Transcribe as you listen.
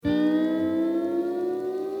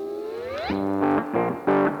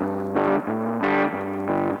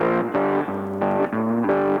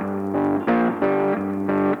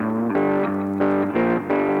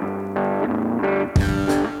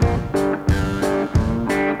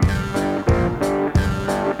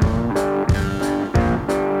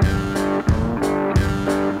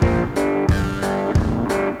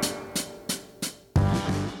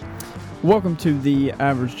Welcome to the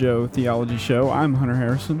Average Joe Theology Show. I'm Hunter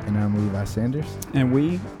Harrison. And I'm Levi Sanders. And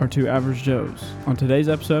we are two Average Joes. On today's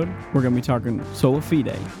episode, we're going to be talking Sola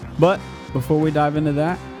Fide. But before we dive into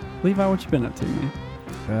that, Levi, what you been up to,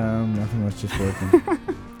 man? Nothing much, just working.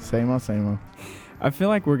 Same old. I feel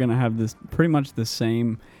like we're going to have this pretty much the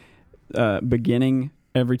same beginning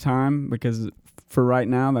every time, because for right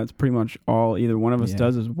now, that's pretty much all either one of us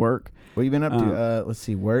does is work. What you been up to? Let's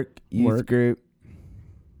see, work, youth group.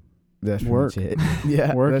 That's work. It.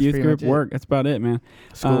 Yeah, work, youth group, work. That's about it, man.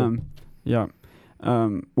 School.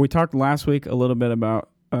 We talked last week a little bit about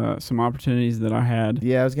some opportunities that I had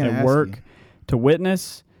I was gonna at ask work you. to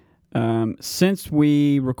witness. Since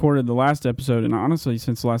we recorded the last episode, and honestly,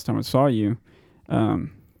 since the last time I saw you,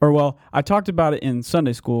 I talked about it in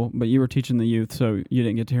Sunday school, but you were teaching the youth, so you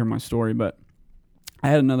didn't get to hear my story. But I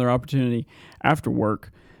had another opportunity after work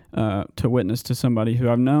to witness to somebody who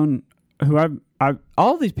I've known,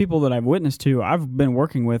 all these people that I've witnessed to, I've been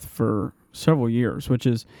working with for several years, which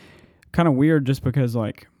is kind of weird just because,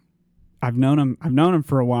 like, I've known them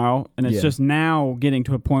for a while, and it's just now getting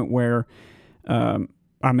to a point where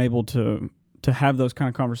I'm able to have those kind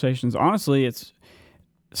of conversations. Honestly, it's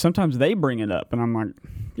sometimes they bring it up, and I'm like,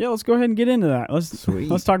 yeah, let's go ahead and get into that.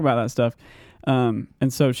 Let's talk about that stuff. And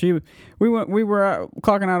so we were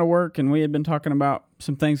clocking out of work, and we had been talking about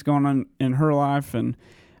some things going on in her life, and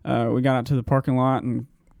we got out to the parking lot, and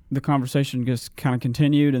the conversation just kind of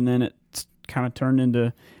continued, and then it kind of turned into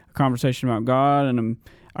a conversation about God, and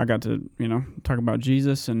I got to, talk about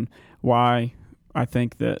Jesus and why I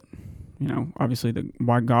think that, obviously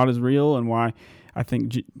why God is real, and why I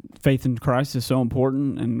think faith in Christ is so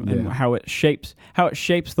important, and how it shapes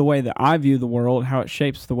the way that I view the world, how it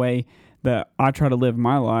shapes the way that I try to live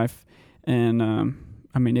my life, and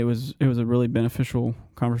it was a really beneficial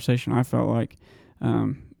conversation, I felt like.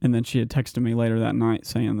 And then she had texted me later that night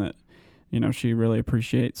saying that, she really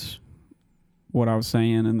appreciates what I was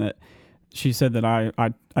saying, and that she said that I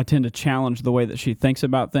tend to challenge the way that she thinks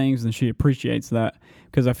about things, and she appreciates that,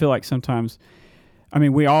 because I feel like sometimes,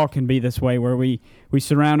 we all can be this way where we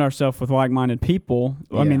surround ourselves with like-minded people.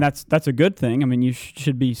 Yeah. That's a good thing. You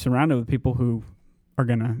should be surrounded with people who are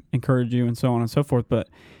going to encourage you and so on and so forth, but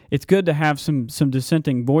it's good to have some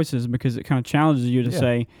dissenting voices, because it kind of challenges you to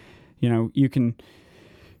say,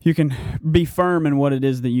 you can be firm in what it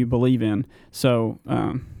is that you believe in. So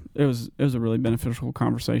it was a really beneficial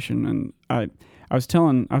conversation, and I was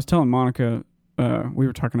telling Monica, we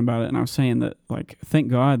were talking about it, and I was saying that, like, thank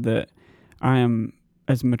God that I am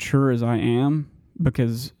as mature as I am,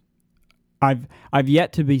 because I've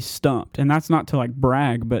yet to be stumped, and that's not to, like,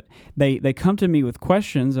 brag, but they come to me with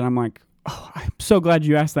questions, and I'm like, oh, I'm so glad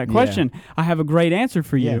you asked that question. Yeah. I have a great answer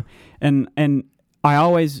for you, and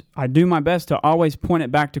I do my best to always point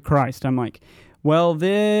it back to Christ. I'm like, well,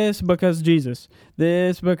 this because Jesus,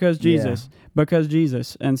 because Jesus.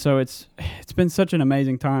 And so it's been such an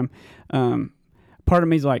amazing time. Part of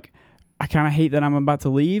me is like, I kind of hate that I'm about to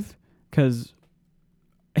leave, because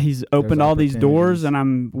he's opened all these doors, and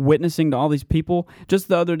I'm witnessing to all these people. Just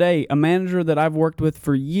the other day, a manager that I've worked with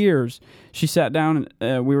for years, she sat down,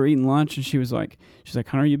 and we were eating lunch, and she's like,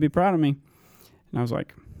 Hunter, you'd be proud of me. And I was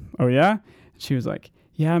like, oh yeah? She was like,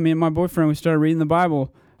 yeah, me and my boyfriend, we started reading the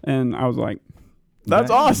Bible. And I was like,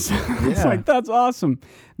 that's awesome. It's like, that's awesome.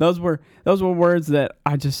 Those were words that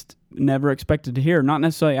I just never expected to hear. Not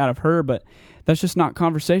necessarily out of her, but that's just not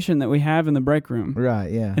conversation that we have in the break room.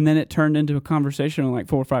 Right, yeah. And then it turned into a conversation with like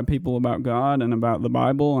 4 or 5 people about God and about the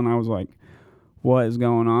Bible. And I was like, what is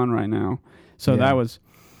going on right now? So that was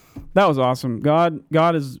awesome. God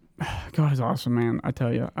is awesome, man. I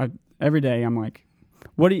tell you, every day I'm like,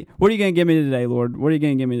 What are you going to give me today, Lord? What are you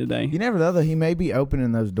going to give me today? You never know, though. He may be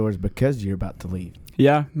opening those doors because you're about to leave.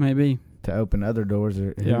 Yeah, maybe. To open other doors,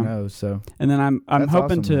 or who knows. So, and then I'm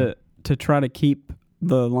hoping awesome, to try to keep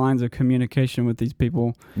the lines of communication with these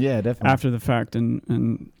people. Yeah, definitely. After the fact,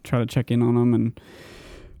 and try to check in on them, and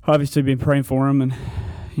obviously be praying for them, and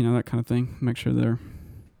that kind of thing. Make sure they're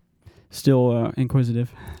still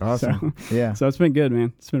inquisitive. Awesome. So, yeah. So it's been good,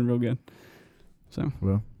 man. It's been real good. So.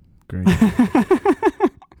 Well, great.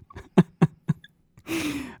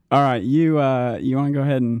 All right, you want to go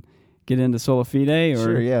ahead and get into Sola Fide? Or?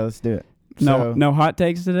 Sure, yeah, let's do it. No hot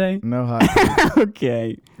takes today? No hot takes.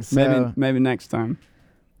 Okay. Maybe next time.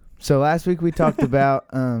 So last week we talked about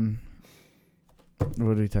what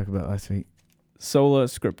did we talk about last week? Sola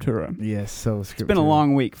Scriptura. Yes, Sola Scriptura. It's been a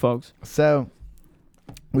long week, folks. So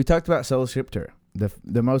we talked about Sola Scriptura,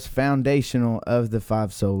 the most foundational of the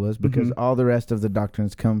 5 solas, because all the rest of the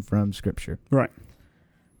doctrines come from Scripture. Right.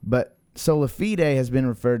 But Sola Fide has been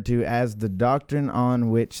referred to as the doctrine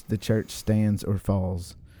on which the church stands or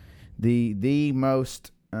falls. The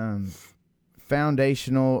most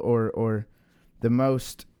foundational or the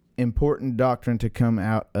most important doctrine to come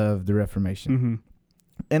out of the Reformation.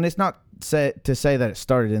 And it's not to say that it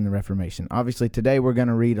started in the Reformation. Obviously, today we're going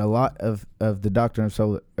to read a lot of the doctrine of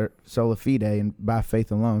Sola Fide and by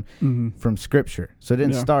faith alone from Scripture. So it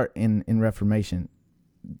didn't start in Reformation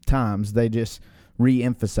times. They just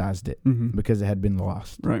re-emphasized it because it had been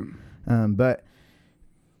lost. Right. But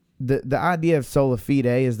the idea of Sola Fide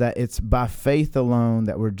is that it's by faith alone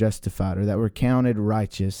that we're justified, or that we're counted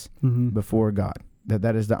righteous before God.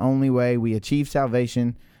 That is the only way we achieve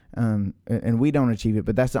salvation. And we don't achieve it,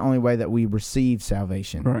 but that's the only way that we receive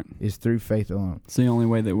salvation. Right. Is through faith alone. It's the only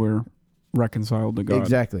way that we're reconciled to God.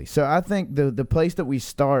 Exactly. So I think the place that we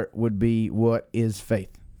start would be, what is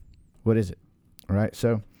faith? What is it? All right.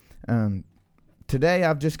 So today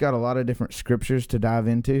I've just got a lot of different scriptures to dive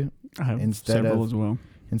into. I have several as well.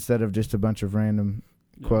 Instead of just a bunch of random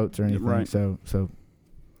quotes or anything. Right. So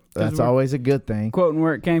that's always a good thing. Quoting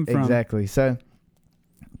where it came from. Exactly. So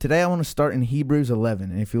today I want to start in Hebrews 11.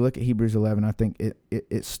 And if you look at Hebrews 11, I think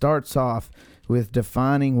it starts off with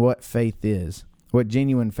defining what faith is, what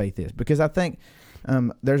genuine faith is. Because I think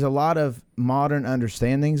there's a lot of modern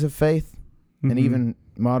understandings of faith and even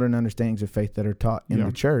modern understandings of faith that are taught in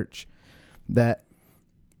the church that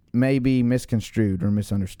may be misconstrued or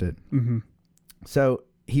misunderstood. So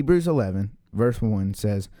Hebrews 11, verse 1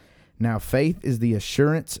 says, "Now faith is the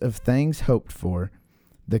assurance of things hoped for,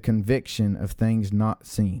 the conviction of things not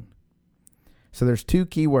seen." So there's 2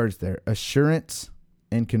 key words there, assurance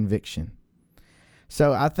and conviction.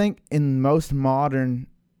 So I think in most modern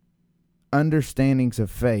understandings of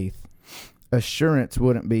faith, assurance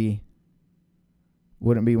wouldn't be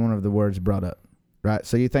one of the words brought up, right?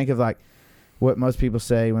 So you think of like what most people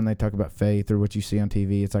say when they talk about faith, or what you see on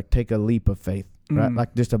TV. It's like, take a leap of faith, right?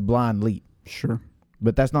 Like just a blind leap. Sure.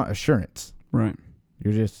 But that's not assurance. Right.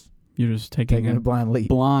 You're just taking a blind leap.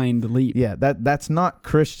 Blind leap. Yeah, that's not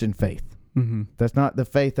Christian faith. That's not the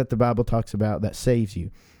faith that the Bible talks about that saves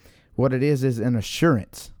you. What it is an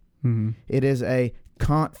assurance. It is a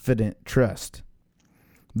confident trust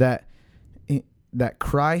that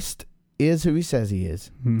Christ is who he says he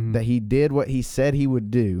is, that he did what he said he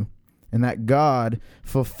would do, and that God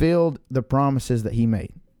fulfilled the promises that he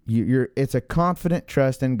made. It's a confident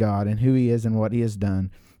trust in God and who he is and what he has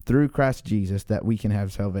done through Christ Jesus, that we can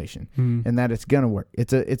have salvation and that it's going to work.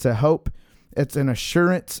 It's a hope. It's an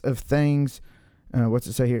assurance of things. What's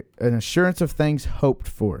it say here? An assurance of things hoped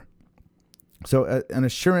for. So an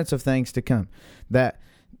assurance of things to come, that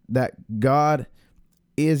God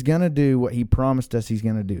is going to do what he promised us he's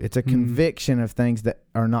going to do. It's a conviction of things that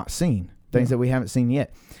are not seen, things that we haven't seen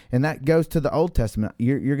yet. And that goes to the Old Testament.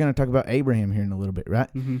 You're going to talk about Abraham here in a little bit, right?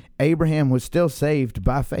 Abraham was still saved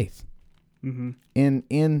by faith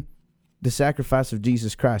in the sacrifice of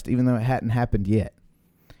Jesus Christ, even though it hadn't happened yet.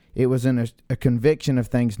 It was a conviction of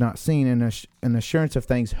things not seen and an assurance of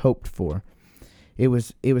things hoped for. It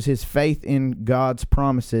was his faith in God's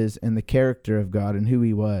promises and the character of God and who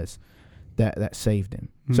he was that saved him.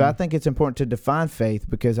 So I think it's important to define faith,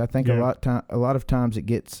 because I think a lot of times it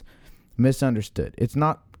gets misunderstood. It's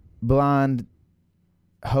not blind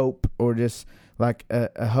hope, or just like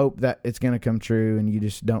a hope that it's going to come true and you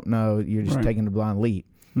just don't know. You're just taking a blind leap.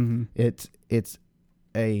 It's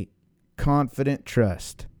a confident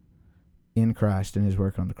trust in Christ and his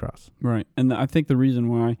work on the cross. Right. And I think the reason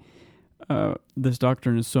why this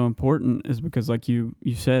doctrine is so important is because, like you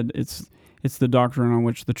said, it's the doctrine on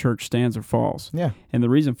which the church stands or falls. Yeah. And the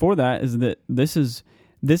reason for that is that this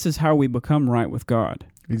is how we become right with God.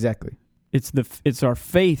 Exactly. It's our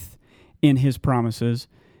faith in his promises.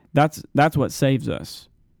 That's what saves us.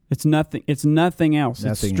 It's nothing else.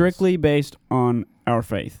 Nothing it's strictly based on our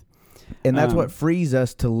faith. And that's what frees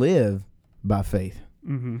us to live by faith.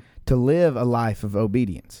 To live a life of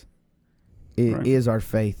obedience. It is our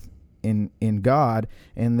faith in God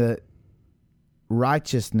and the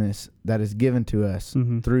righteousness that is given to us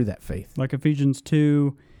through that faith. Like Ephesians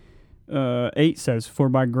 2:8 says, "For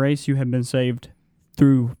by grace you have been saved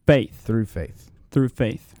through faith." Through faith. Through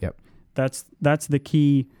faith. Yep. That's the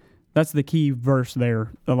key. That's the key verse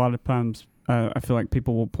there. A lot of times, I feel like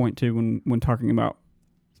people will point to when talking about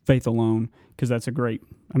faith alone, because that's a great.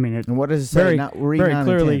 I mean, it and what does it say? Very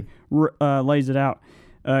clearly lays it out.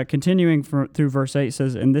 Continuing through verse 8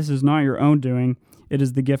 says, "And this is not your own doing, it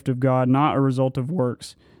is the gift of God, not a result of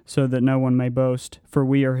works, so that no one may boast. For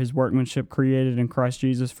we are his workmanship, created in Christ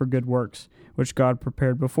Jesus for good works, which God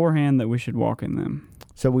prepared beforehand that we should walk in them."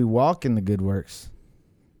 So we walk in the good works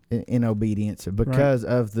in obedience because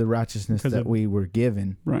of the righteousness that we were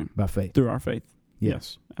given by faith. Through our faith.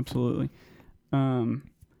 Yes, absolutely.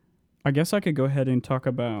 I guess I could go ahead and talk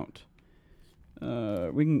about...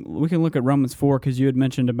 we can look at Romans 4, because you had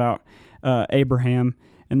mentioned about Abraham,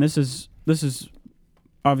 and this is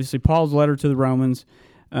obviously Paul's letter to the Romans,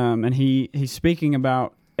 and he's speaking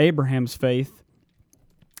about Abraham's faith,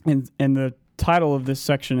 and the title of this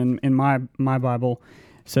section in my Bible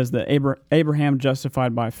says that Abraham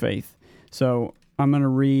justified by faith. So I'm going to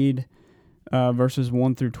read verses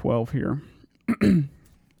 1 through 12 here.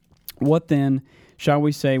 "What then shall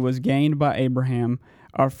we say was gained by Abraham,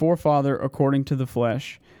 our forefather according to the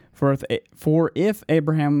flesh? For if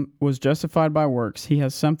Abraham was justified by works, he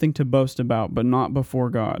has something to boast about, but not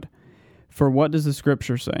before God. For what does the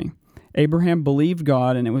Scripture say? Abraham believed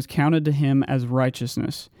God, and it was counted to him as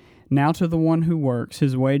righteousness. Now to the one who works,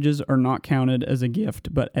 his wages are not counted as a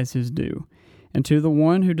gift, but as his due. And to the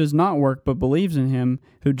one who does not work, but believes in him,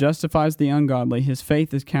 who justifies the ungodly, his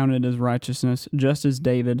faith is counted as righteousness, just as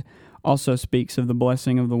David also speaks of the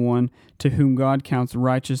blessing of the one to whom God counts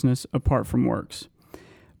righteousness apart from works.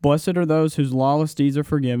 Blessed are those whose lawless deeds are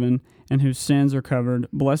forgiven, and whose sins are covered.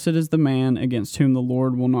 Blessed is the man against whom the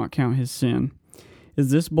Lord will not count his sin.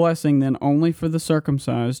 Is this blessing then only for the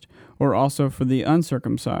circumcised, or also for the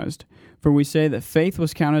uncircumcised? For we say that faith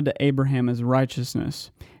was counted to Abraham as righteousness."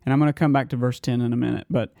 And I'm going to come back to verse 10 in a minute,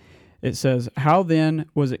 but it says, "How then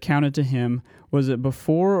was it counted to him? Was it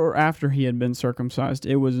before or after he had been circumcised?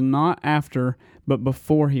 It was not after, but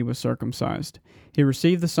before he was circumcised. He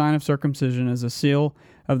received the sign of circumcision as a seal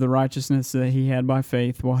of the righteousness that he had by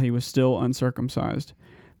faith while he was still uncircumcised.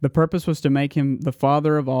 The purpose was to make him the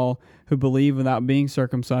father of all who believe without being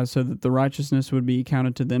circumcised, so that the righteousness would be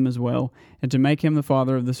counted to them as well, and to make him the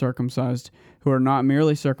father of the circumcised, who are not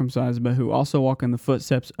merely circumcised, but who also walk in the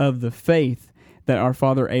footsteps of the faith that our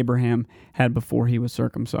father Abraham had before he was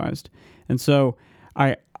circumcised." And so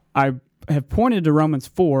I have pointed to Romans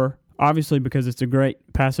 4, obviously because it's a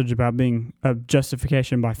great passage about being a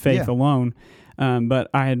justification by faith alone, but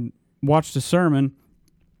I had watched a sermon,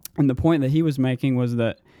 and the point that he was making was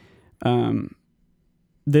that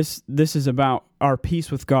this is about our peace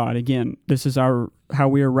with God. Again, this is how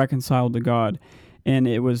we are reconciled to God. And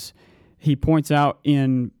he points out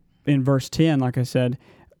in verse 10, like I said,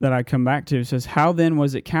 that I come back to, it says, "How then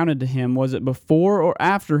was it counted to him? Was it before or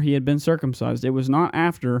after he had been circumcised?" It was not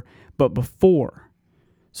after, but before.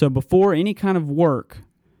 So before any kind of work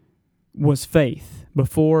was faith.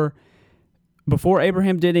 Before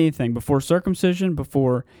Abraham did anything, before circumcision,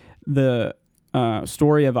 before the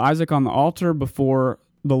story of Isaac on the altar, before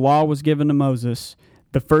the law was given to Moses,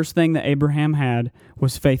 the first thing that Abraham had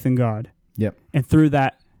was faith in God. Yep. And through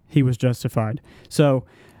that, he was justified. So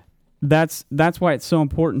that's why it's so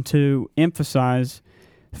important to emphasize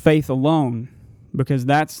faith alone, because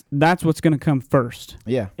that's what's going to come first.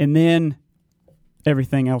 Yeah. And then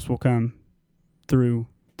everything else will come through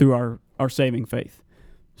our saving faith.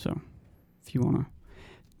 So if you want to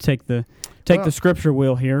take the scripture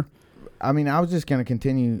wheel here. I mean, I was just going to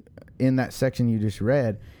continue in that section you just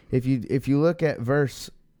read. If you look at verse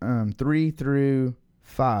 3 through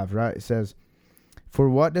 5, right, it says, "For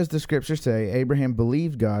what does the Scripture say? Abraham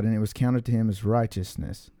believed God, and it was counted to him as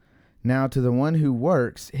righteousness. Now to the one who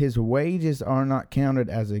works, his wages are not counted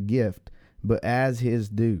as a gift, but as his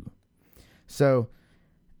due." So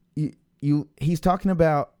he's talking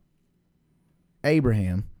about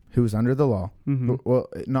Abraham, who was under the law. Mm-hmm. Well,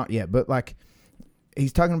 not yet, but like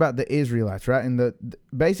he's talking about the Israelites, right? And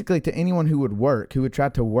basically to anyone who would try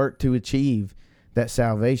to work to achieve that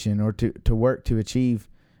salvation, or to work to achieve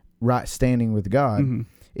right standing with God. Mm-hmm.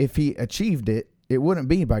 If he achieved it, it wouldn't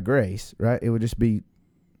be by grace, right? It would just be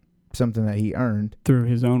something that he earned through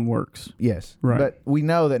his own works. Yes, right. But we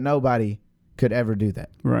know that nobody could ever do that,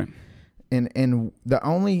 right? And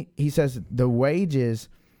he says the wages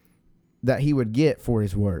that he would get for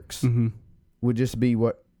his works mm-hmm. would just be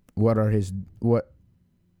what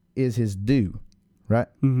is his due, right?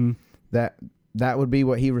 Mm-hmm. That would be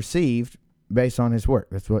what he received based on his work.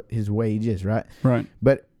 That's what his wage is, right? Right.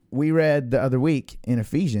 But we read the other week in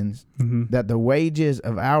Ephesians mm-hmm. that the wages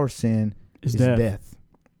of our sin is death.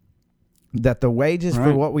 That the wages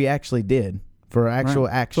for what we actually did, for our actual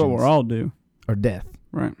actions, that's what we're all due, are death.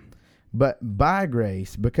 Right. But by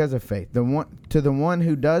grace, because of faith, the one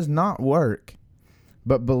who does not work,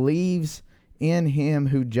 but believes in him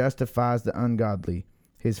who justifies the ungodly,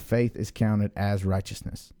 his faith is counted as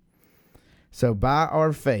righteousness. So by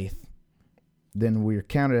our faith, then we're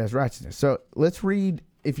counted as righteousness. So let's read,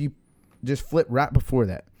 if you just flip right before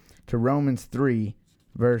that to Romans 3,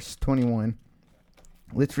 verse 21.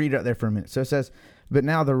 Let's read right there for a minute. So it says, but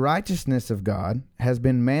now the righteousness of God has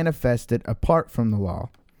been manifested apart from the law,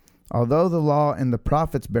 although the law and the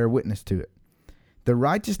prophets bear witness to it. The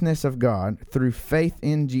righteousness of God through faith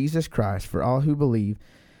in Jesus Christ for all who believe,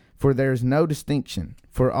 for there is no distinction.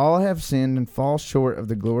 For all have sinned and fall short of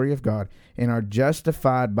the glory of God, and are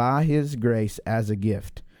justified by his grace as a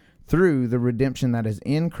gift, through the redemption that is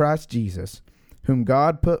in Christ Jesus, whom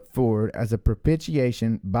God put forward as a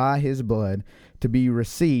propitiation by his blood, to be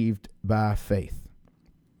received by faith.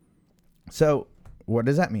 So, what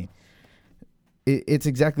does that mean? It's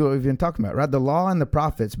exactly what we've been talking about, right? The law and the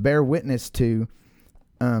prophets bear witness to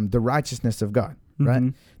the righteousness of God,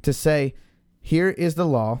 right? To say, here is the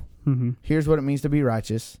law, here's what it means to be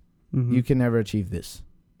righteous, you can never achieve this.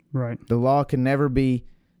 Right. The law can never be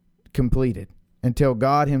completed until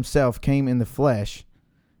God himself came in the flesh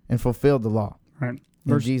and fulfilled the law. Right.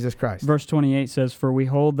 In Jesus Christ. Verse 28 says, for we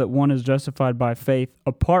hold that one is justified by faith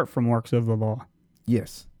apart from works of the law.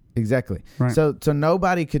 Yes, exactly. Right. So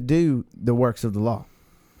nobody could do the works of the law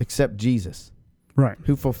except Jesus. Right.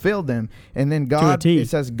 Who fulfilled them. And then God, it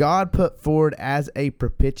says God put forward as a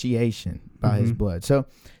propitiation by his blood. So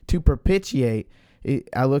to propitiate,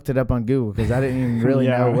 I looked it up on Google because I didn't even really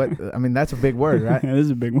know what, I mean, that's a big word, right? It is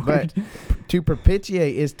a big word. But to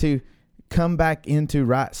propitiate is to come back into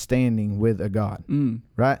right standing with a God,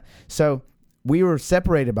 right? So we were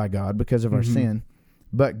separated by God because of our sin,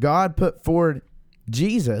 but God put forward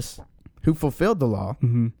Jesus, who fulfilled the law,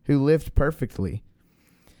 who lived perfectly,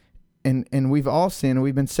 and we've all sinned and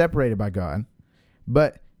we've been separated by God,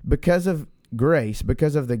 but because of grace,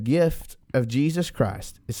 because of the gift of Jesus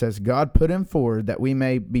Christ, it says God put him forward that we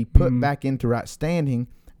may be put back into right standing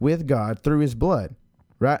with God through his blood,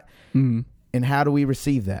 right? And how do we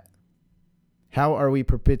receive that? How are we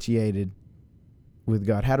propitiated with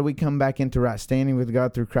God? How do we come back into right standing with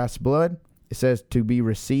God through Christ's blood? It says to be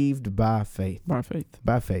received by faith. By faith.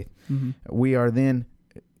 By faith. We are then,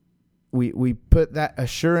 we put that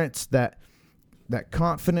assurance, that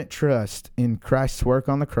confident trust in Christ's work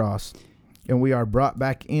on the cross, and we are brought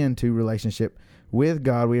back into relationship with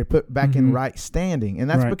God. We are put back in right standing. And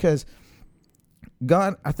that's because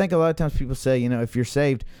God, I think a lot of times people say, if you're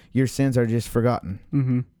saved, your sins are just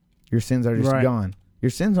forgotten. Your sins are just gone. Your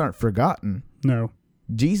sins aren't forgotten. No.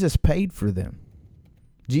 Jesus paid for them.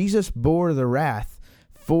 Jesus bore the wrath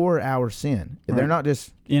for our sin. Right. They're not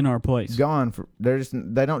just in our place. Gone.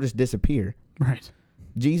 They don't just disappear. Right.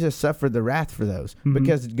 Jesus suffered the wrath for those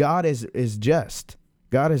because God is just.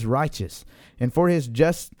 God is righteous. And for his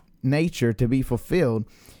just nature to be fulfilled,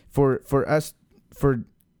 for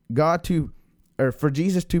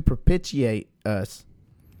Jesus to propitiate us,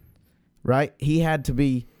 right? He had to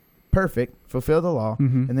be perfect, fulfill the law,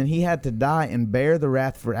 and then he had to die and bear the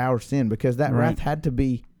wrath for our sin, because that wrath had to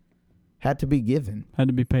be given. Had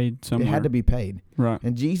to be paid somewhere. It had to be paid. Right.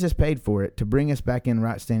 And Jesus paid for it to bring us back in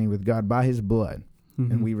right standing with God by his blood.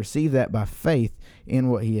 And we receive that by faith in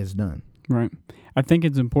what he has done. Right. I think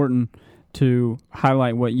it's important to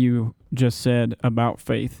highlight what you just said about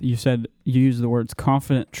faith. You used the words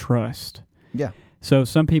confident trust. Yeah. So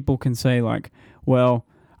some people can say like, well,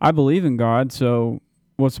 I believe in God, so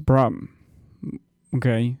what's the problem?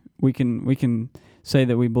 Okay, we can say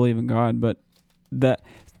that we believe in God, but that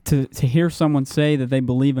to hear someone say that they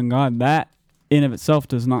believe in God, that in of itself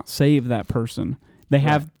does not save that person. They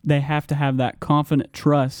have to have that confident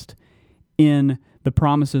trust in the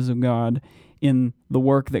promises of God, in the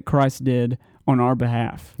work that Christ did on our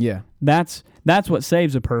behalf. Yeah, that's what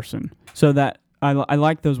saves a person. So that I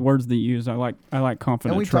like those words that you use. I like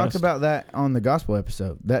confident. And we trust. talked about that on the gospel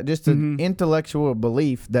episode. That just an intellectual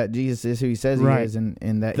belief that Jesus is who he says he is,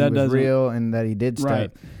 and that he was real and that he did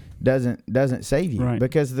stuff doesn't save you. Right.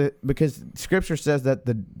 Because Scripture says that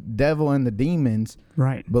the devil and the demons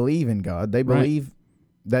believe in God. They believe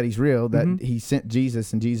that he's real, that he sent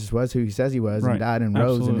Jesus, and Jesus was who he says he was, and died and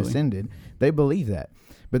rose and ascended. They believe that.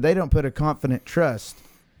 But they don't put a confident trust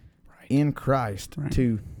in Christ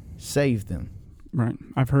to save them. Right.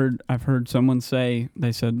 I've heard someone say,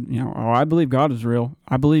 they said, I believe God is real.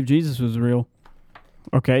 I believe Jesus was real.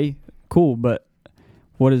 Okay, cool, but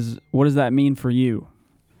what does that mean for you?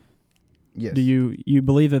 Yes. Do you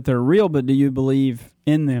believe that they're real, but do you believe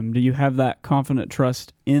in them? Do you have that confident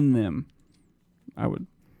trust in them? I would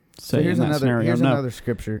say so here's in that scenario. Here's another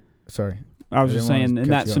scripture. Sorry. I was just saying in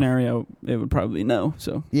that scenario, it would probably no.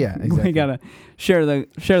 So yeah, exactly. We gotta share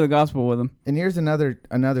the gospel with them. And here's another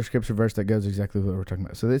scripture verse that goes exactly what we're talking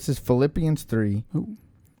about. So this is Philippians 3,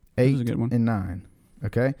 8 and 9.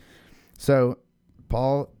 Okay, so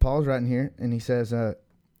Paul's writing here, and he says,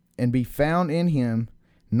 "And be found in him,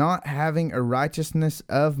 not having a righteousness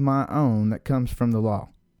of my own that comes from the law."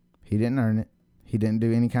 He didn't earn it. He didn't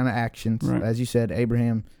do any kind of actions. Right. As you said,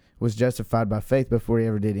 Abraham was justified by faith before he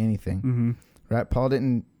ever did anything. Mm-hmm. Right? Paul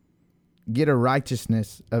didn't get a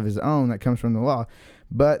righteousness of his own that comes from the law,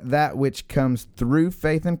 but that which comes through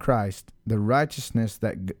faith in Christ, the righteousness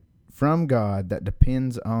that from God that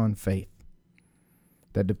depends on faith,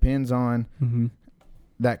 that depends on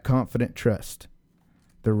that confident trust.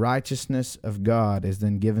 The righteousness of God is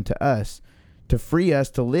then given to us to free us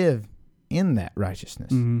to live in that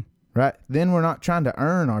righteousness. Mm-hmm. Right? Then we're not trying to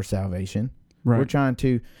earn our salvation. Right. We're trying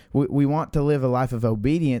to, we want to live a life of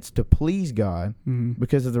obedience to please God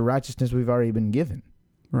because of the righteousness we've already been given.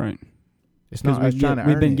 Right. It's not us trying to earn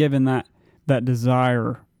We've been it. given that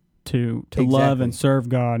desire to love and serve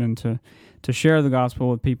God and to share the gospel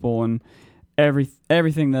with people and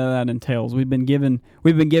everything that entails. We've been given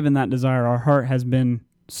that desire. Our heart has been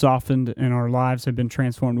softened and our lives have been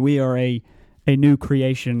transformed. We are a new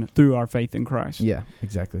creation through our faith in Christ. Yeah,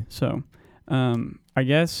 exactly. So, I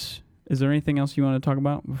guess, is there anything else you want to talk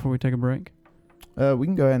about before we take a break? We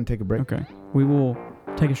can go ahead and take a break. Okay. We will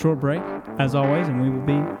take a short break, as always, and we will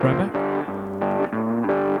be right back.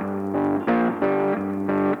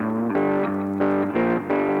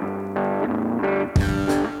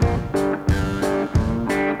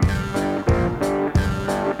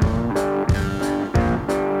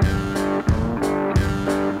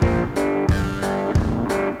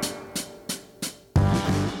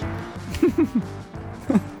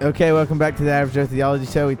 Okay, welcome back to the Average Joe Theology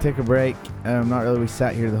Show. We took a break. We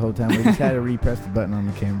sat here the whole time. We just had to repress the button on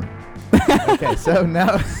the camera. Okay, so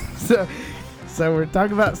now, so we're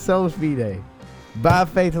talking about Sola Fide, by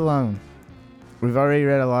faith alone. We've already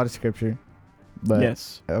read a lot of scripture, but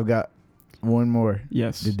yes, I've got one more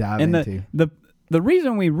to dive into. The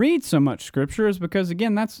reason we read so much scripture is because,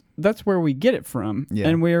 again, that's where we get it from. Yeah.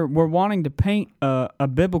 And we're wanting to paint a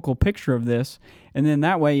biblical picture of this. And then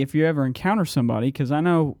that way, if you ever encounter somebody, because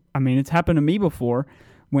it's happened to me before,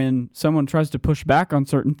 when someone tries to push back on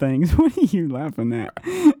certain things. What are you laughing at?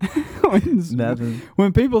 Nothing.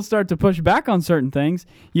 When people start to push back on certain things,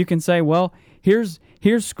 you can say, well, here's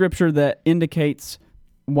scripture that indicates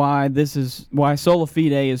why Sola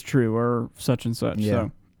Fide is true or such and such. Yeah.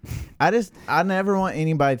 So. I never want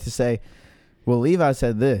anybody to say, well, Levi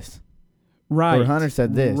said this. Right. Or Hunter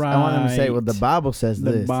said this. Right. I want them to say, well, the Bible says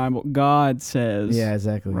this. The Bible, God says. Yeah,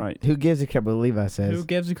 exactly. Right. Who gives a crap what Levi says? Who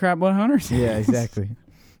gives a crap what Hunter says? Yeah, exactly.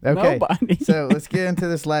 Okay. Nobody. So let's get into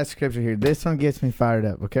this last scripture here. This one gets me fired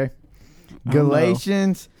up, okay?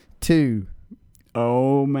 Galatians 2.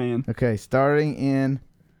 Oh, man. Okay, starting in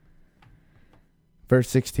verse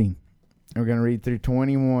 16. We're going to read through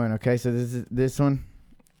 21. Okay, so this one.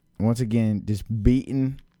 Once again, just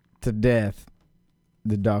beaten to death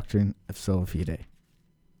the doctrine of Sola Fide.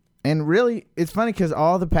 And really, it's funny because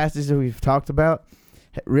all the passages that we've talked about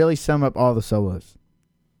really sum up all the solas.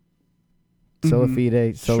 Sola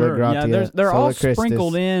Fide, Sola Gratia, yeah, they're Sola all Christus,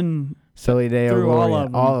 sprinkled in Soli Deo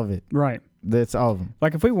Gloria, all of it. Right. That's all of them.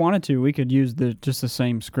 Like if we wanted to, we could use just the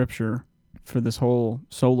same scripture for this whole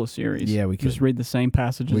Sola series. Yeah, we could. Just read the same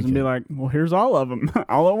passages and be like, well, here's all of them,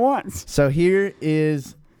 all at once. So here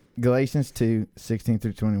is Galatians 2, 16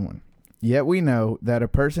 through 21. Yet we know that a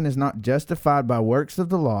person is not justified by works of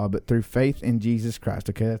the law, but through faith in Jesus Christ.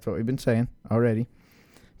 Okay, that's what we've been saying already.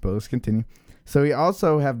 But let's continue. So we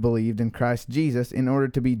also have believed in Christ Jesus in order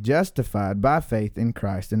to be justified by faith in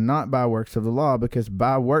Christ and not by works of the law, because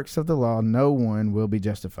by works of the law no one will be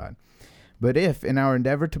justified. But if in our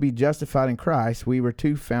endeavor to be justified in Christ we were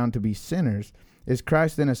too found to be sinners, is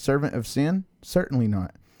Christ then a servant of sin? Certainly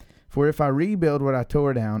not. For if I rebuild what I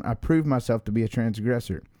tore down, I prove myself to be a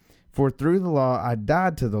transgressor. For through the law I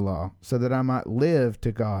died to the law, so that I might live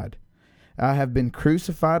to God. I have been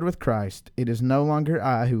crucified with Christ. It is no longer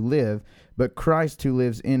I who live, but Christ who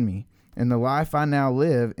lives in me. And the life I now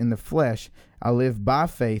live in the flesh, I live by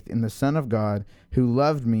faith in the Son of God, who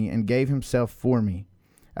loved me and gave himself for me.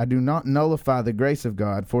 I do not nullify the grace of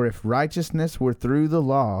God, for if righteousness were through the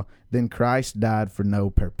law, then Christ died for no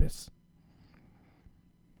purpose.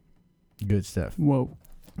 Good stuff. Whoa.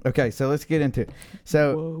 Okay, so let's get into it.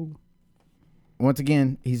 So, once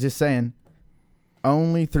again, he's just saying,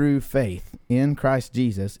 only through faith in Christ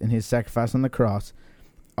Jesus and his sacrifice on the cross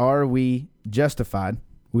are we justified,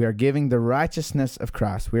 We are giving the righteousness of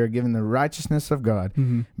Christ. We are giving the righteousness of God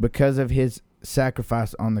because of his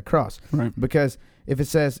sacrifice on the cross. Right. Because if it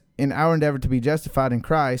says, in our endeavor to be justified in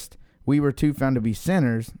Christ, we were too found to be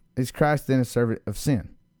sinners, is Christ then a servant of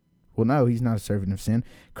sin? Well, no, he's not a servant of sin.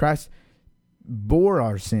 Christ bore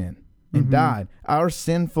our sin and died. Our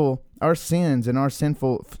sins and our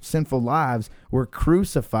sinful lives were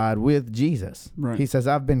crucified with Jesus. Right. He says,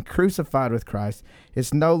 I've been crucified with Christ.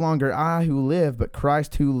 It's no longer I who live, but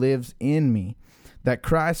Christ who lives in me. That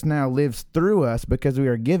Christ now lives through us because we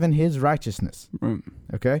are given his righteousness. Right.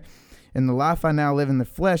 Okay? In the life I now live in the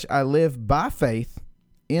flesh, I live by faith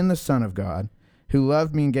in the Son of God, who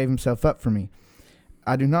loved me and gave himself up for me.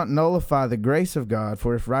 I do not nullify the grace of God,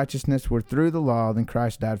 for if righteousness were through the law, then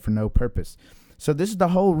Christ died for no purpose. So this is the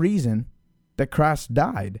whole reason that Christ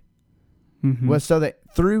died, was so that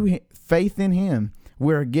through faith in him,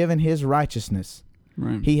 we're given his righteousness.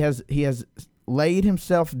 Right. He has laid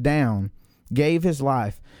himself down, gave his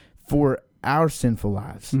life for our sinful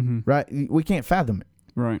lives. Right? We can't fathom it.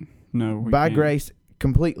 Right. No. By grace,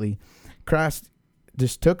 completely. Christ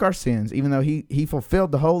just took our sins, even though he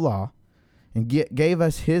fulfilled the whole law, and gave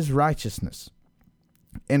us his righteousness.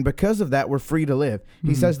 And because of that, we're free to live.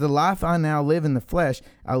 He says, the life I now live in the flesh,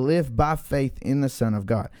 I live by faith in the Son of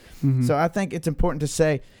God. So I think it's important to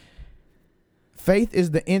say, faith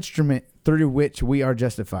is the instrument through which we are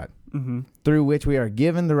justified, through which we are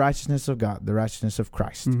given the righteousness of God, the righteousness of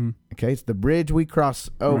Christ. Okay, it's the bridge we cross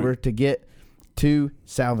over to get to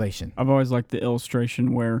salvation. I've always liked the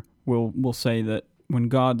illustration where we'll say that when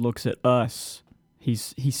God looks at us, he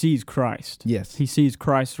sees Christ. Yes. He sees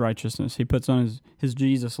Christ's righteousness. He puts on his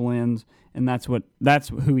Jesus lens, and that's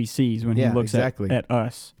who he sees when he looks at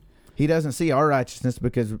us. He doesn't see our righteousness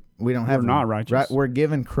because we don't have We're not righteous. Right? We're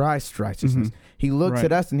given Christ's righteousness. He looks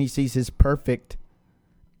at us and he sees his perfect,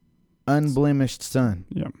 unblemished Son.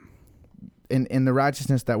 Yeah. In the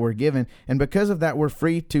righteousness that we're given. And because of that, we're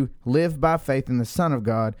free to live by faith in the Son of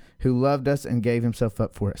God who loved us and gave himself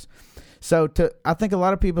up for us. So I think a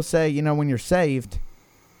lot of people say, when you're saved,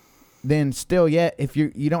 then still yet, if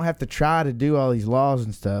you don't have to try to do all these laws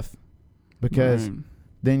and stuff, because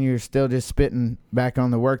then you're still just spitting back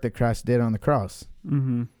on the work that Christ did on the cross.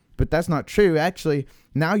 But that's not true. Actually,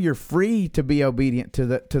 now you're free to be obedient to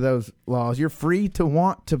those laws. You're free to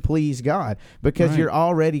want to please God because you're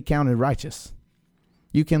already counted righteous.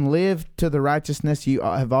 You can live to the righteousness you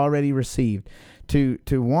have already received to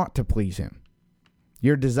want to please him.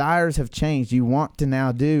 Your desires have changed. You want to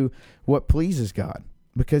now do what pleases God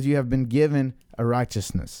because you have been given a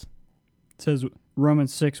righteousness. It says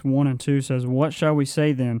Romans 6:1-2 says, "What shall we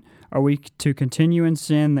say then? Are we to continue in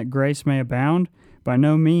sin that grace may abound? By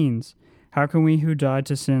no means. How can we who died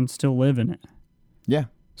to sin still live in it?" Yeah.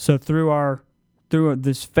 So through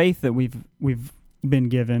this faith that we've been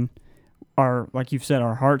given, like you've said,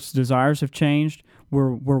 our heart's desires have changed. We're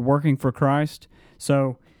working for Christ.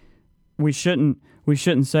 So we shouldn't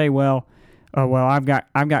say, I've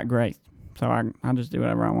got grace, so I'll just do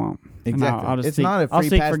whatever I want. Exactly. It's not a free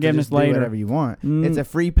pass to just do whatever you want. It's a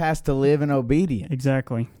free pass to live in obedience.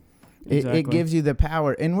 Exactly. It gives you the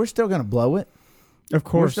power, and we're still going to blow it. Of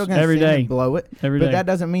course, we're still going to every day blow it. Every day. But that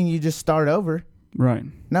doesn't mean you just start over. Right.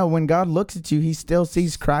 No, when God looks at you, he still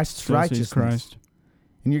sees Christ's righteousness.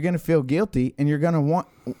 And you're going to feel guilty, and you're going to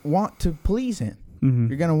want to please him.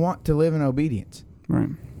 You're going to want to live in obedience. Right.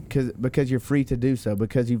 Because you're free to do so,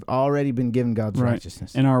 because you've already been given God's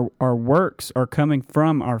righteousness. And our works are coming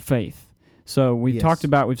from our faith. So we've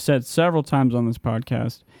said several times on this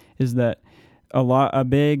podcast, is that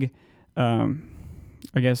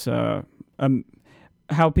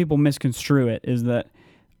how people misconstrue it is that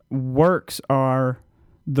works are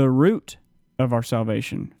the root of our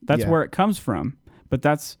salvation. That's where it comes from. But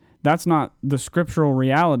that's not the scriptural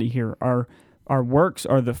reality here. Our works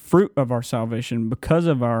are the fruit of our salvation because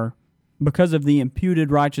of the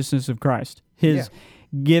imputed righteousness of Christ, his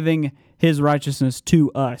giving his righteousness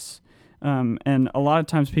to us. And a lot of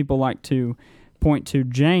times people like to point to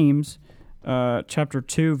James chapter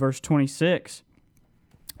 2, verse 26,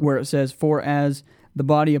 where it says, "For as the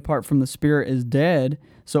body apart from the spirit is dead,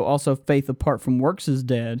 so also faith apart from works is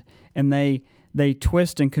dead." And they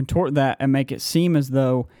twist and contort that and make it seem as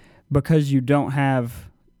though because you don't have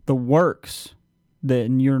the works,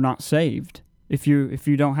 then you're not saved. If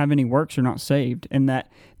you don't have any works, you're not saved. And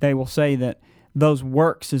that they will say that those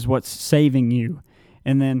works is what's saving you.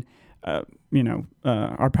 And then,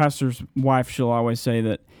 our pastor's wife, she'll always say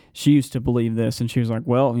that she used to believe this, and she was like,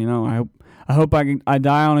 "Well, I hope I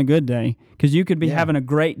die on a good day," because you could be having a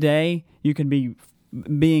great day, you could be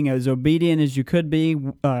being as obedient as you could be,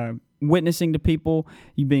 witnessing to people,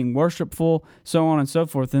 you being worshipful, so on and so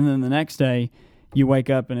forth. And then the next day you wake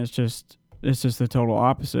up and it's just the total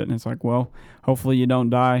opposite. And it's like, well, hopefully you don't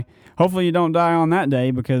die. Hopefully you don't die on that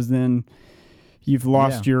day, because then you've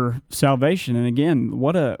lost your salvation. And again,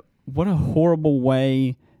 what a horrible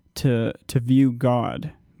way to view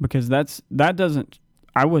God, because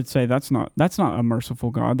I would say that's not a merciful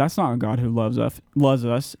God. That's not a God who loves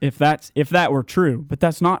us. If that were true, but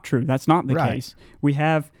that's not true. That's not the case. We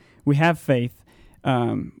have faith.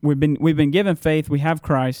 We've been given faith. We have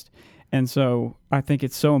Christ, and so I think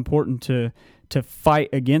it's so important to fight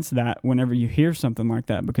against that whenever you hear something like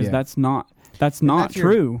that, because that's not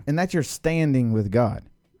true. And that's your standing with God,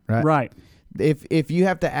 right? Right. If you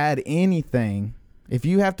have to add anything. If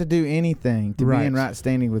you have to do anything to be in right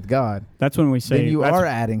standing with God, that's when we say then you are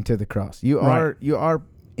adding to the cross. You are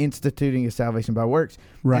instituting a salvation by works.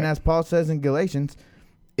 Right. And as Paul says in Galatians,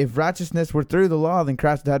 if righteousness were through the law, then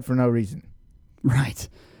Christ died for no reason. Right.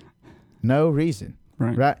 No reason.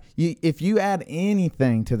 Right. If you add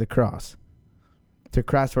anything to the cross, to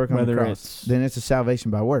Christ's work on the cross, then it's a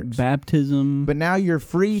salvation by works. Baptism. But now you're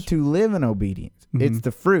free to live in obedience. Mm-hmm. It's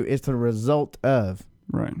the fruit. It's the result of.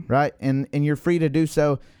 Right. And you're free to do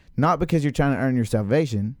so, not because you're trying to earn your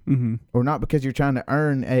salvation, or not because you're trying to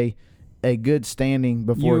earn a good standing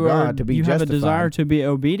before God to be justified. You have a desire to be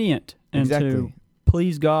obedient and to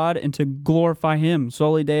please God and to glorify Him.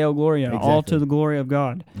 Soli Deo Gloria, all to the glory of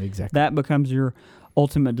God. Exactly. That becomes your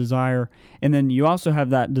ultimate desire. And then you also have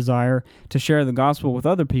that desire to share the gospel with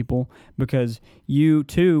other people, because you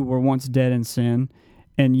too were once dead in sin,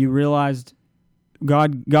 and you realized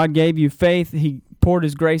God gave you faith. He poured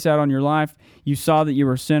His grace out on your life. You saw that you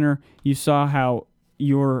were a sinner. You saw how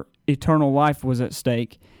your eternal life was at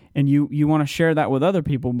stake. And you want to share that with other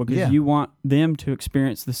people, because you want them to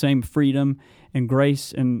experience the same freedom and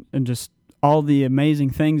grace and just all the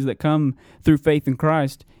amazing things that come through faith in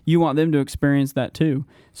Christ. You want them to experience that too.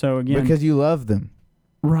 So again, because you love them.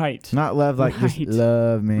 Right. Not love like just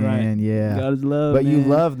love, man. Right. Yeah. God is love, but man. you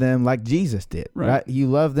love them like Jesus did. Right. You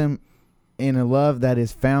love them in a love that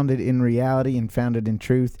is founded in reality and founded in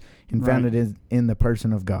truth and founded in the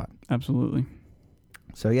person of God. Absolutely.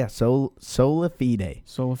 So sola fide.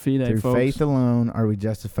 Sola fide, through folks. faith alone are we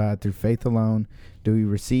justified. Through faith alone do we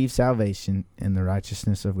receive salvation in the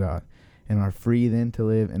righteousness of God, and are free then to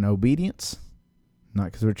live in obedience, not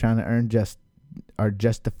because we're trying to earn our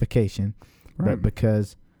justification, but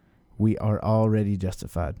because we are already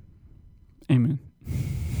justified. Amen.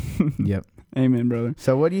 Yep. Amen, brother.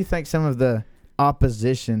 So what do you think some of the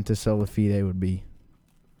opposition to sola fide would be?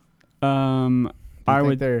 I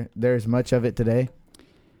would think there's much of it today.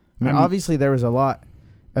 I mean, obviously there was a lot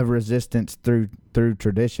of resistance through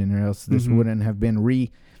tradition, or else this wouldn't have been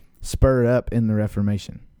spurred up in the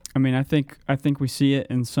Reformation. I mean, I think we see it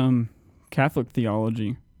in some Catholic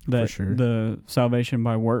theology that the salvation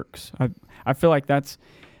by works. I feel like that's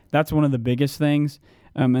one of the biggest things.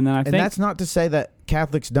 And then I think that's not to say that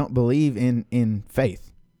Catholics don't believe in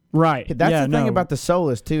faith. Right. That's the thing about the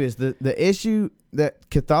solas too, is the issue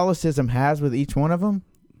that Catholicism has with each one of them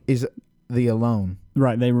is the alone.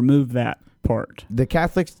 Right. They remove that part. The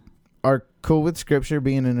Catholics are cool with Scripture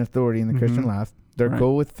being an authority in the Christian life. They're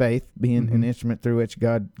cool with faith being an instrument through which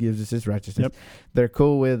God gives us His righteousness. Yep. They're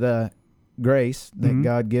cool with grace that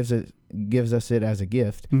God gives us it as a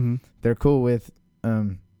gift. They're cool with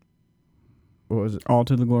what was it? All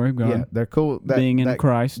to the glory of God. Yeah, they're cool that being in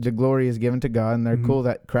Christ. The glory is given to God, and they're cool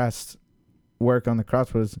that Christ's work on the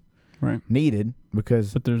cross was needed,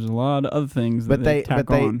 because. But there's a lot of other things that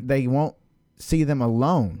they won't see them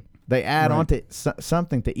alone. They add on to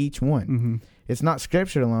something to each one. It's not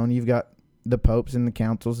Scripture alone. You've got the popes and the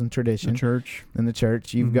councils and tradition, the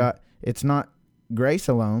church. You've got. It's not grace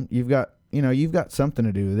alone. You've got something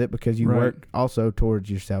to do with it, because you work also towards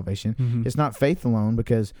your salvation. It's not faith alone,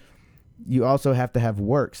 because you also have to have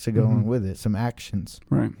works to go along with it, some actions.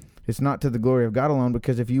 Right. It's not to the glory of God alone,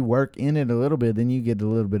 because if you work in it a little bit, then you get a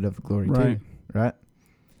little bit of glory too. Right.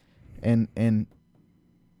 And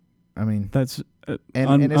I mean that's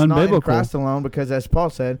and it's not in Christ alone, because as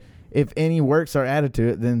Paul said, if any works are added to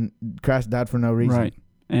it, then Christ died for no reason. Right.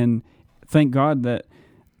 And thank God that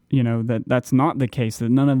that's not the case, that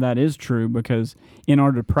none of that is true, because in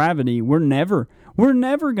our depravity, we're never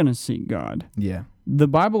going to seek God. Yeah. The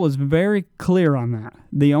Bible is very clear on that.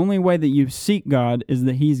 The only way that you seek God is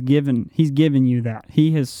that He's given you that.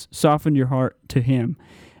 He has softened your heart to Him.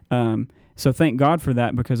 So thank God for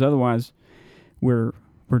that, because otherwise we're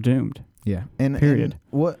doomed. Yeah. Period. And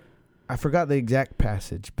what I forgot the exact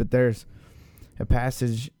passage, but there's a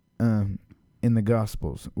passage in the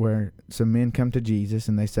Gospels where some men come to Jesus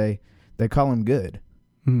and they call Him good.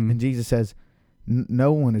 And Jesus says,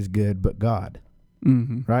 no one is good but God.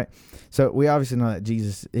 Right? So we obviously know that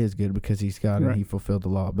Jesus is good because he's God and he fulfilled the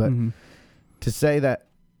law. But to say that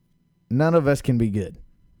none of us can be good,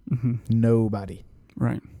 nobody.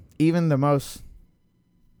 Right. Even the most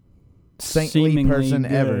saintly Seemingly person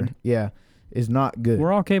good. ever, is not good.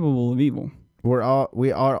 We're all capable of evil.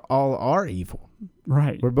 We are evil.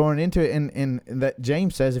 Right. We're born into it, and that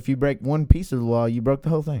James says if you break one piece of the law, you broke the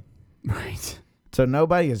whole thing. Right. So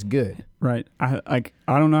nobody is good. Right. I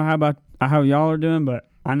don't know how y'all are doing, but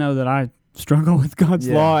I know that I struggle with God's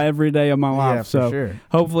law every day of my life. Yeah, so for sure.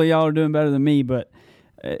 Hopefully y'all are doing better than me, but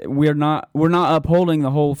we're not upholding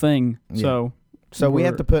the whole thing. Yeah. So we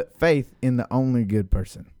have to put faith in the only good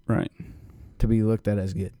person. Right. To be looked at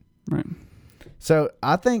as good. Right. So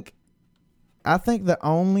I think the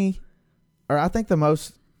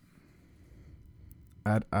most,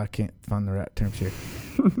 I can't find the right terms here.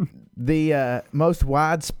 The most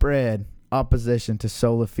widespread opposition to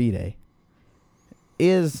Sola Fide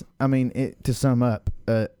is, to sum up,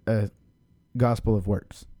 a gospel of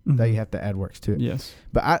works. That you have to add works to it. Yes.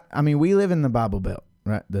 But we live in the Bible Belt,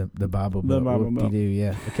 right? The Bible Belt. The Bible Belt.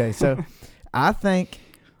 Yeah. Okay. So I think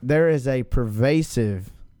there is a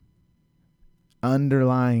pervasive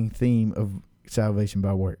underlying theme of salvation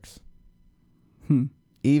by works.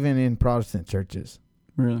 Even in Protestant churches.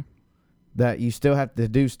 Really? That you still have to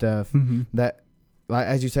do stuff that, like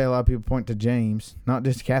as you say, a lot of people point to James, not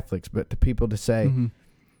just Catholics, but to people to say,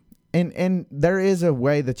 and there is a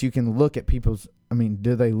way that you can look at people's,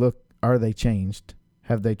 are they changed?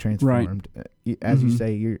 Have they transformed? Right. As you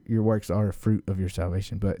say, your works are a fruit of your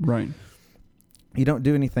salvation, but you don't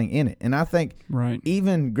do anything in it. And I think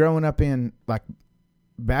even growing up in like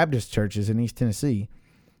Baptist churches in East Tennessee,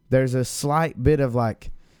 there's a slight bit of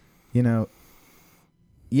like, you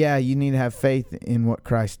need to have faith in what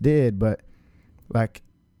Christ did, but like,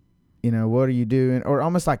 what are you doing? Or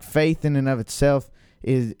almost like faith in and of itself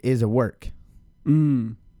is a work.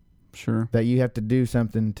 Sure. That you have to do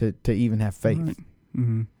something to even have faith.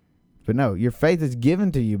 Right. But no, your faith is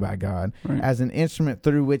given to you by God as an instrument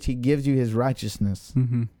through which he gives you his righteousness,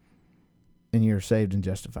 and you're saved and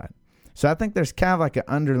justified. So I think there's kind of like an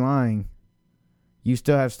underlying, you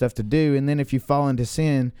still have stuff to do, and then if you fall into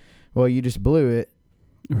sin, well, you just blew it,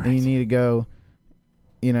 and you need to go,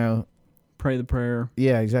 pray the prayer.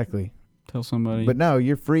 Yeah, exactly. Tell somebody. But no,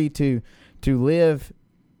 you're free to live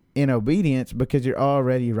in obedience because you're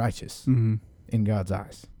already righteous in God's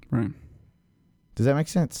eyes. Right. Does that make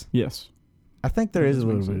sense? Yes. I think there is a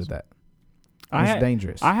little bit of that. It's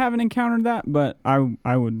dangerous. I haven't encountered that, but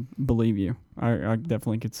I would believe you. I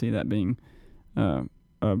definitely could see that being a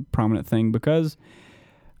prominent thing because,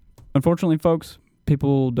 unfortunately, folks,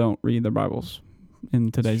 people don't read their Bibles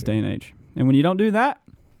in today's day and age. And when you don't do that,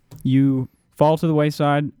 you fall to the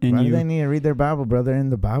wayside. And why do they need to read their Bible, brother, in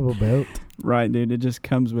the Bible Belt? Right, dude. It just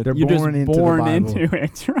comes with... They're born into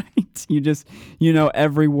it, right? You just,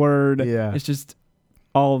 every word. Yeah. It's just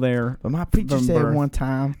all there. But my preacher said one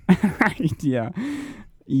time. Right, yeah.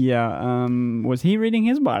 Yeah, was he reading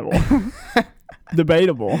his Bible?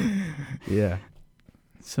 Debatable. Yeah.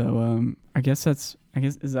 So, I guess, is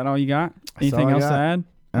that all you got? Anything else to add?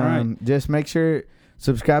 All right. Just make sure,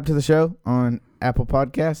 subscribe to the show on Apple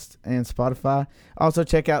Podcasts and Spotify. Also,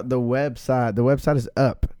 check out the website. The website is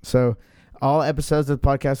up. So, all episodes of the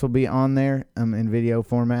podcast will be on there in video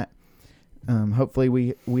format. Hopefully,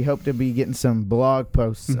 we hope to be getting some blog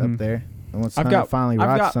posts up there. And once Hunter finally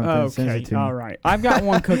writes something, sends it to me. All right. I've got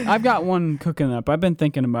one cooking up. I've been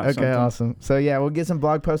thinking about something. Okay, awesome. So yeah, we'll get some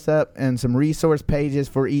blog posts up and some resource pages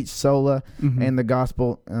for each sola and the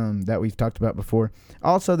gospel that we've talked about before.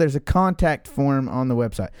 Also, there's a contact form on the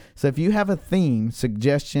website. So if you have a theme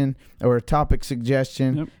suggestion or a topic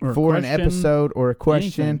suggestion for an episode or a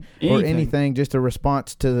question or anything, just a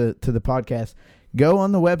response to the podcast, go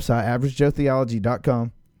on the website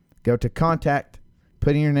averagejoetheology.com. Go to contact.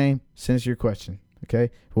 Put in your name, send us your question. Okay,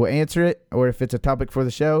 we'll answer it, or if it's a topic for the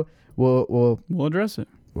show, we'll address it.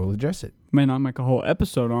 We'll address it. May not make a whole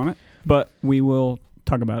episode on it, but we will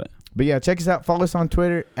talk about it. But yeah, check us out. Follow us on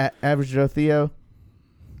Twitter at AverageJoeTheo.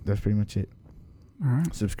 That's pretty much it. All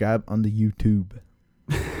right. Subscribe on the YouTube.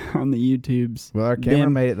 On the YouTubes. Well, our camera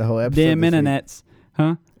made it the whole episode. Damn internets,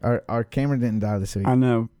 huh? Our camera didn't die this week. I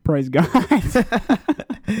know. Praise God.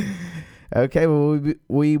 Okay, well,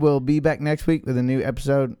 we will be back next week with a new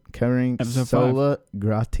episode covering Sola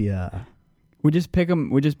Gratia. We just pick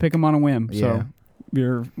them on a whim. Yeah.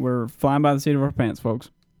 So we're flying by the seat of our pants,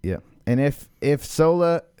 folks. Yeah. And if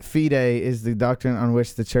Sola Fide is the doctrine on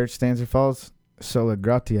which the church stands or falls, Sola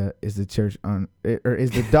Gratia is the church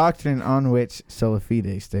is the doctrine on which Sola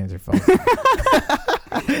Fide stands or falls.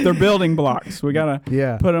 They're building blocks. We gotta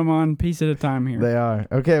put them on piece at a time here. They are.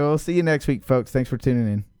 Okay, well, we'll see you next week, folks. Thanks for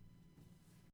tuning in.